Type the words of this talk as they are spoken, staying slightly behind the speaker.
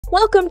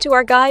Welcome to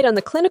our guide on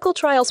the clinical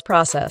trials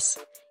process.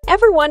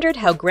 Ever wondered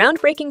how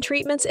groundbreaking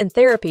treatments and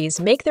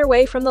therapies make their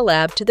way from the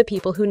lab to the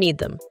people who need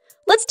them?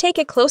 Let's take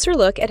a closer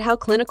look at how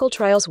clinical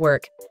trials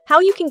work,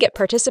 how you can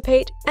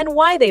participate, and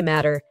why they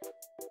matter.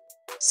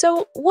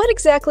 So, what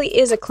exactly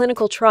is a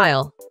clinical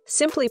trial?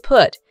 Simply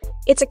put,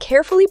 it's a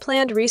carefully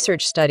planned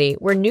research study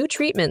where new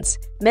treatments,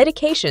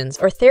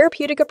 medications, or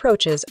therapeutic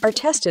approaches are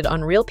tested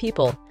on real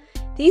people.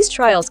 These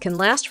trials can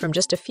last from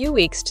just a few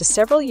weeks to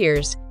several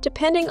years,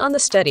 depending on the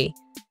study.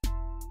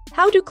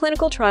 How do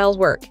clinical trials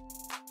work?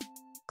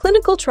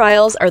 Clinical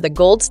trials are the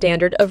gold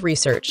standard of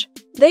research.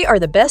 They are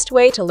the best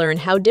way to learn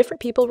how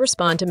different people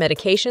respond to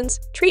medications,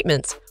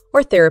 treatments,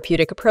 or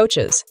therapeutic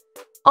approaches.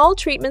 All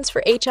treatments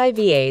for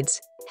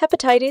HIV/AIDS,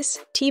 hepatitis,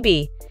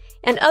 TB,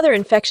 and other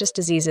infectious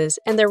diseases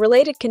and their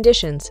related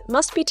conditions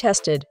must be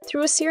tested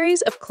through a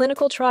series of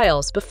clinical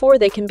trials before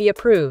they can be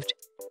approved.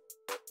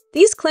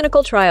 These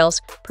clinical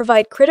trials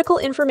provide critical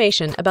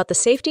information about the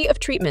safety of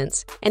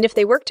treatments and if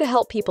they work to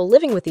help people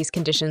living with these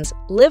conditions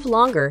live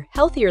longer,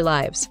 healthier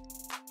lives.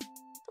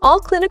 All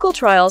clinical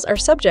trials are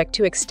subject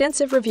to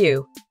extensive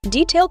review.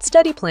 Detailed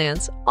study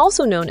plans,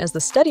 also known as the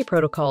study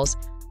protocols,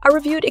 are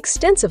reviewed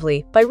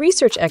extensively by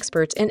research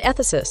experts and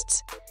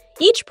ethicists.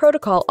 Each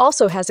protocol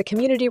also has a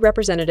community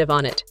representative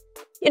on it.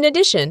 In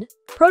addition,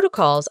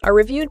 protocols are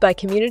reviewed by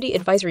community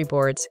advisory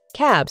boards,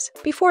 CABs,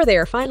 before they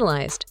are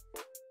finalized.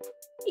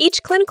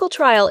 Each clinical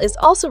trial is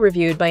also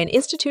reviewed by an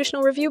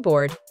institutional review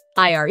board,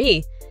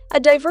 IRE, a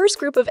diverse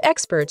group of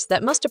experts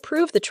that must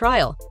approve the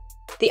trial.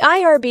 The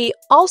IRB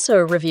also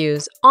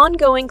reviews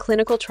ongoing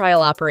clinical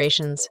trial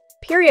operations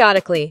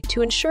periodically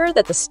to ensure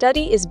that the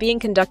study is being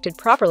conducted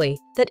properly,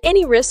 that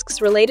any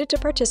risks related to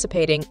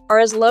participating are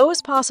as low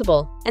as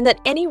possible, and that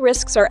any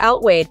risks are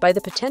outweighed by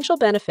the potential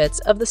benefits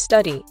of the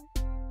study.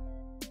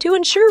 To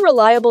ensure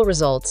reliable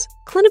results,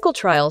 clinical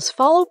trials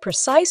follow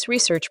precise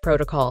research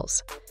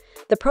protocols.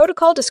 The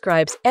protocol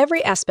describes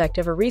every aspect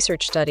of a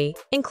research study,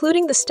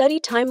 including the study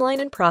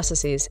timeline and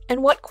processes,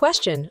 and what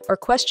question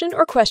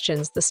or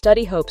questions the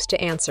study hopes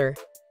to answer.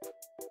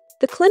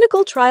 The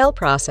clinical trial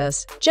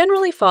process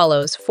generally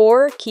follows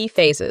 4 key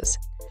phases.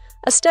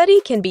 A study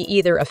can be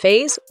either a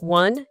phase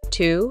 1,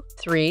 2,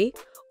 3,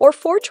 or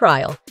 4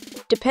 trial,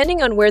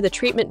 depending on where the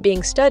treatment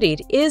being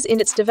studied is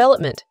in its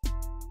development.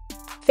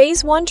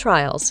 Phase 1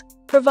 trials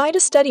provide a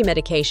study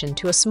medication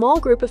to a small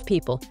group of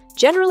people,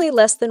 generally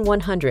less than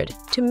 100,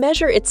 to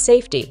measure its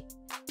safety.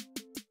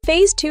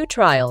 Phase 2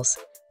 trials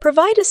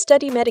provide a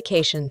study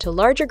medication to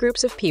larger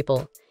groups of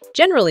people,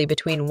 generally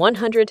between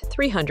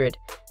 100–300,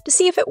 to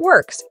see if it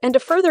works and to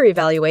further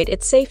evaluate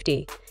its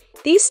safety.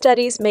 These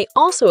studies may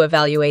also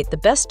evaluate the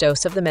best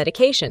dose of the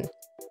medication.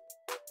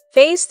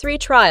 Phase 3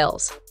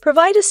 trials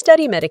provide a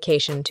study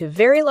medication to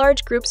very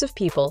large groups of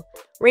people,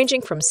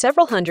 ranging from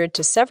several hundred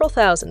to several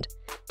thousand,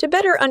 to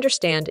better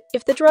understand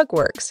if the drug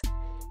works.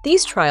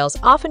 These trials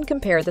often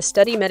compare the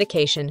study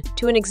medication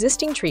to an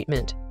existing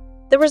treatment.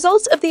 The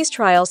results of these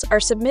trials are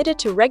submitted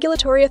to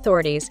regulatory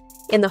authorities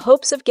in the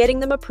hopes of getting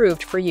them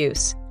approved for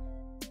use.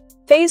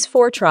 Phase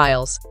 4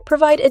 trials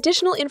provide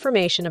additional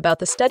information about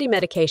the study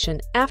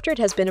medication after it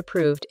has been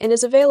approved and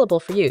is available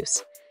for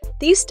use.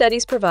 These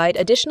studies provide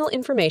additional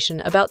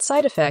information about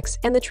side effects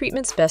and the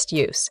treatment's best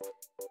use.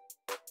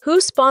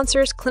 Who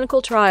sponsors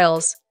clinical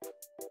trials?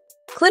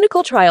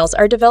 Clinical trials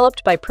are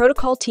developed by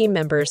protocol team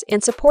members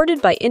and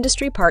supported by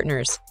industry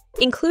partners,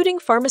 including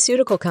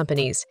pharmaceutical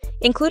companies,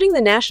 including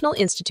the National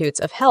Institutes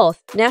of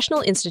Health,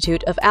 National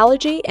Institute of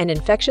Allergy and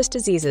Infectious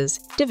Diseases,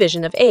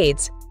 Division of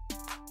AIDS.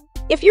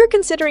 If you're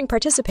considering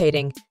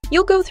participating,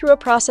 you'll go through a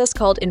process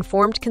called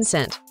informed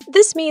consent.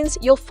 This means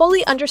you'll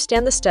fully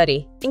understand the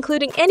study,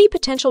 including any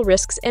potential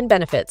risks and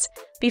benefits,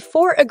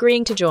 before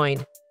agreeing to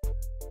join.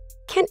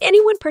 Can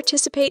anyone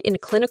participate in a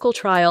clinical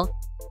trial?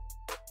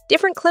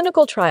 Different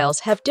clinical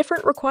trials have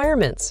different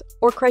requirements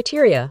or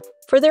criteria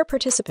for their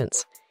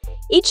participants.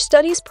 Each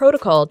study's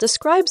protocol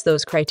describes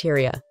those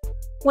criteria.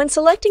 When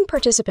selecting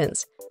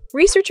participants,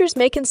 researchers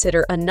may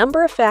consider a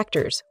number of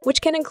factors,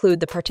 which can include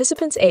the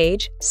participant's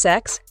age,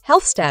 sex,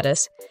 health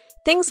status,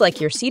 things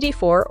like your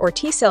CD4 or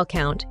T-cell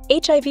count,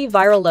 HIV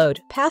viral load,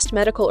 past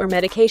medical or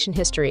medication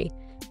history,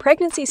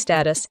 pregnancy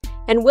status,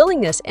 and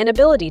willingness and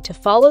ability to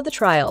follow the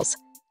trials,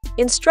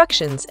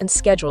 instructions, and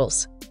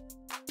schedules.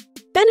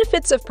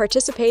 Benefits of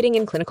participating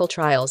in clinical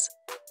trials.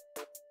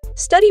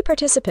 Study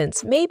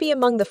participants may be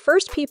among the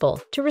first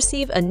people to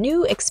receive a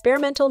new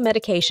experimental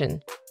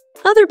medication.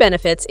 Other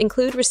benefits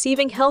include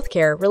receiving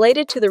healthcare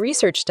related to the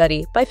research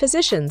study by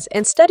physicians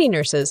and study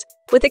nurses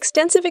with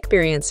extensive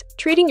experience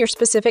treating your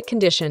specific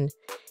condition,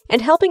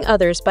 and helping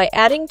others by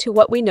adding to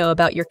what we know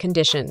about your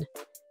condition.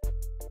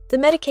 The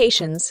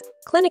medications,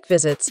 clinic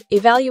visits,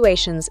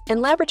 evaluations,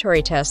 and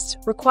laboratory tests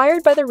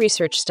required by the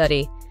research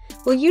study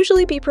will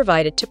usually be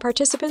provided to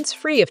participants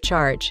free of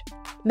charge.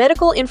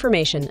 Medical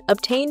information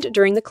obtained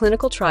during the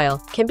clinical trial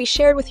can be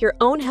shared with your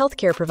own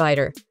healthcare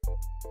provider.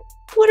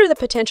 What are the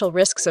potential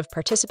risks of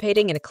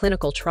participating in a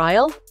clinical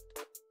trial?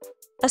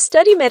 A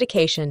study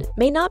medication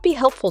may not be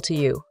helpful to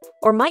you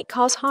or might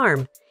cause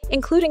harm,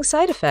 including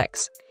side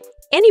effects.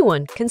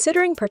 Anyone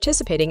considering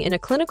participating in a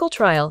clinical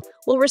trial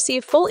will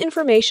receive full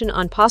information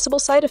on possible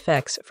side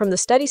effects from the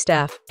study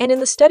staff and in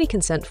the study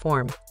consent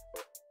form.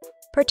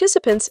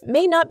 Participants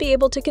may not be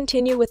able to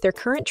continue with their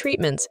current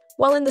treatments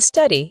while in the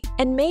study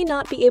and may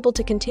not be able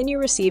to continue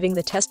receiving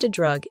the tested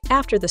drug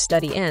after the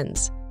study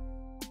ends.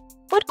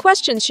 What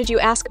questions should you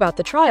ask about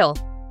the trial?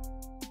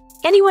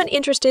 Anyone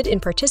interested in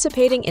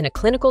participating in a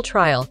clinical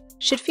trial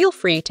should feel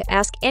free to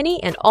ask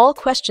any and all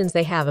questions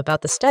they have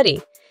about the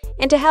study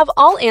and to have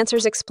all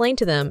answers explained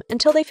to them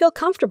until they feel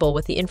comfortable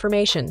with the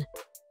information.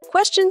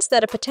 Questions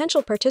that a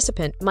potential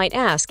participant might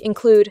ask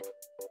include: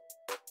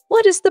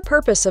 what is the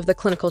purpose of the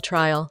clinical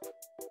trial?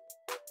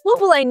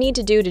 What will I need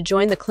to do to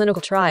join the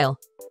clinical trial?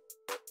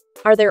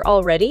 Are there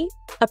already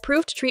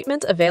approved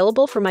treatments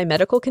available for my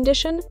medical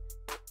condition?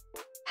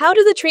 How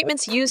do the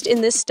treatments used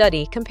in this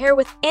study compare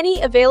with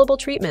any available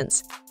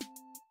treatments?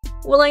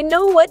 Will I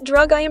know what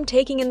drug I am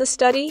taking in the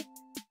study?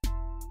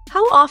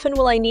 How often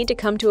will I need to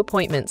come to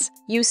appointments,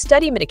 use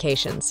study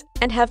medications,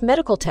 and have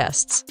medical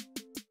tests?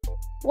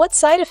 What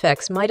side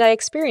effects might I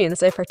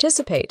experience as I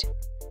participate?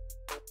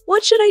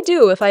 What should I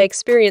do if I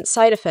experience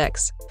side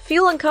effects,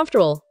 feel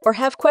uncomfortable, or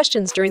have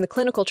questions during the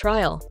clinical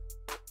trial?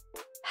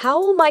 How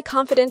will my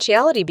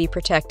confidentiality be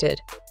protected?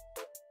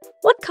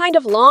 What kind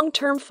of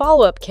long-term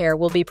follow-up care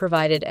will be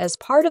provided as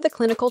part of the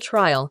clinical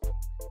trial?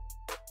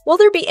 Will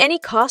there be any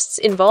costs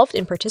involved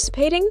in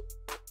participating?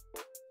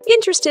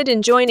 Interested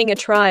in joining a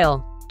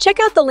trial? Check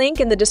out the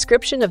link in the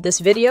description of this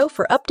video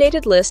for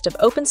updated list of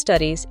open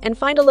studies and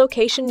find a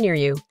location near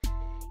you.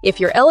 If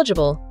you're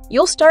eligible,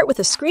 you'll start with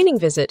a screening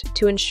visit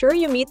to ensure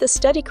you meet the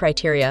study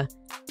criteria.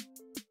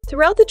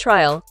 Throughout the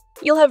trial,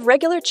 you'll have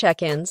regular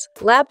check-ins,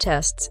 lab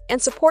tests,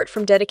 and support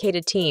from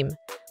dedicated team.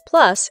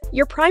 Plus,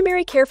 your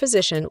primary care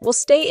physician will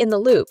stay in the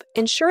loop,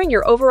 ensuring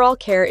your overall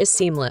care is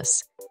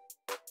seamless.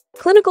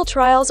 Clinical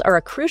trials are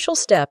a crucial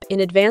step in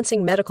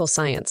advancing medical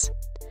science.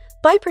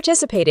 By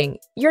participating,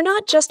 you're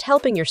not just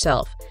helping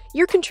yourself,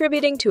 you're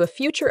contributing to a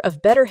future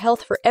of better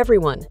health for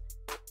everyone.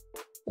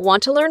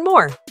 Want to learn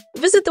more?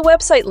 Visit the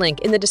website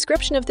link in the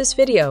description of this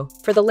video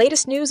for the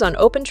latest news on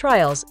open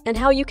trials and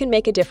how you can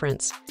make a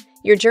difference.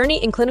 Your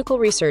journey in clinical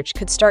research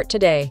could start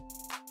today.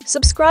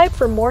 Subscribe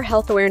for more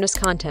health awareness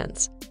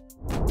contents.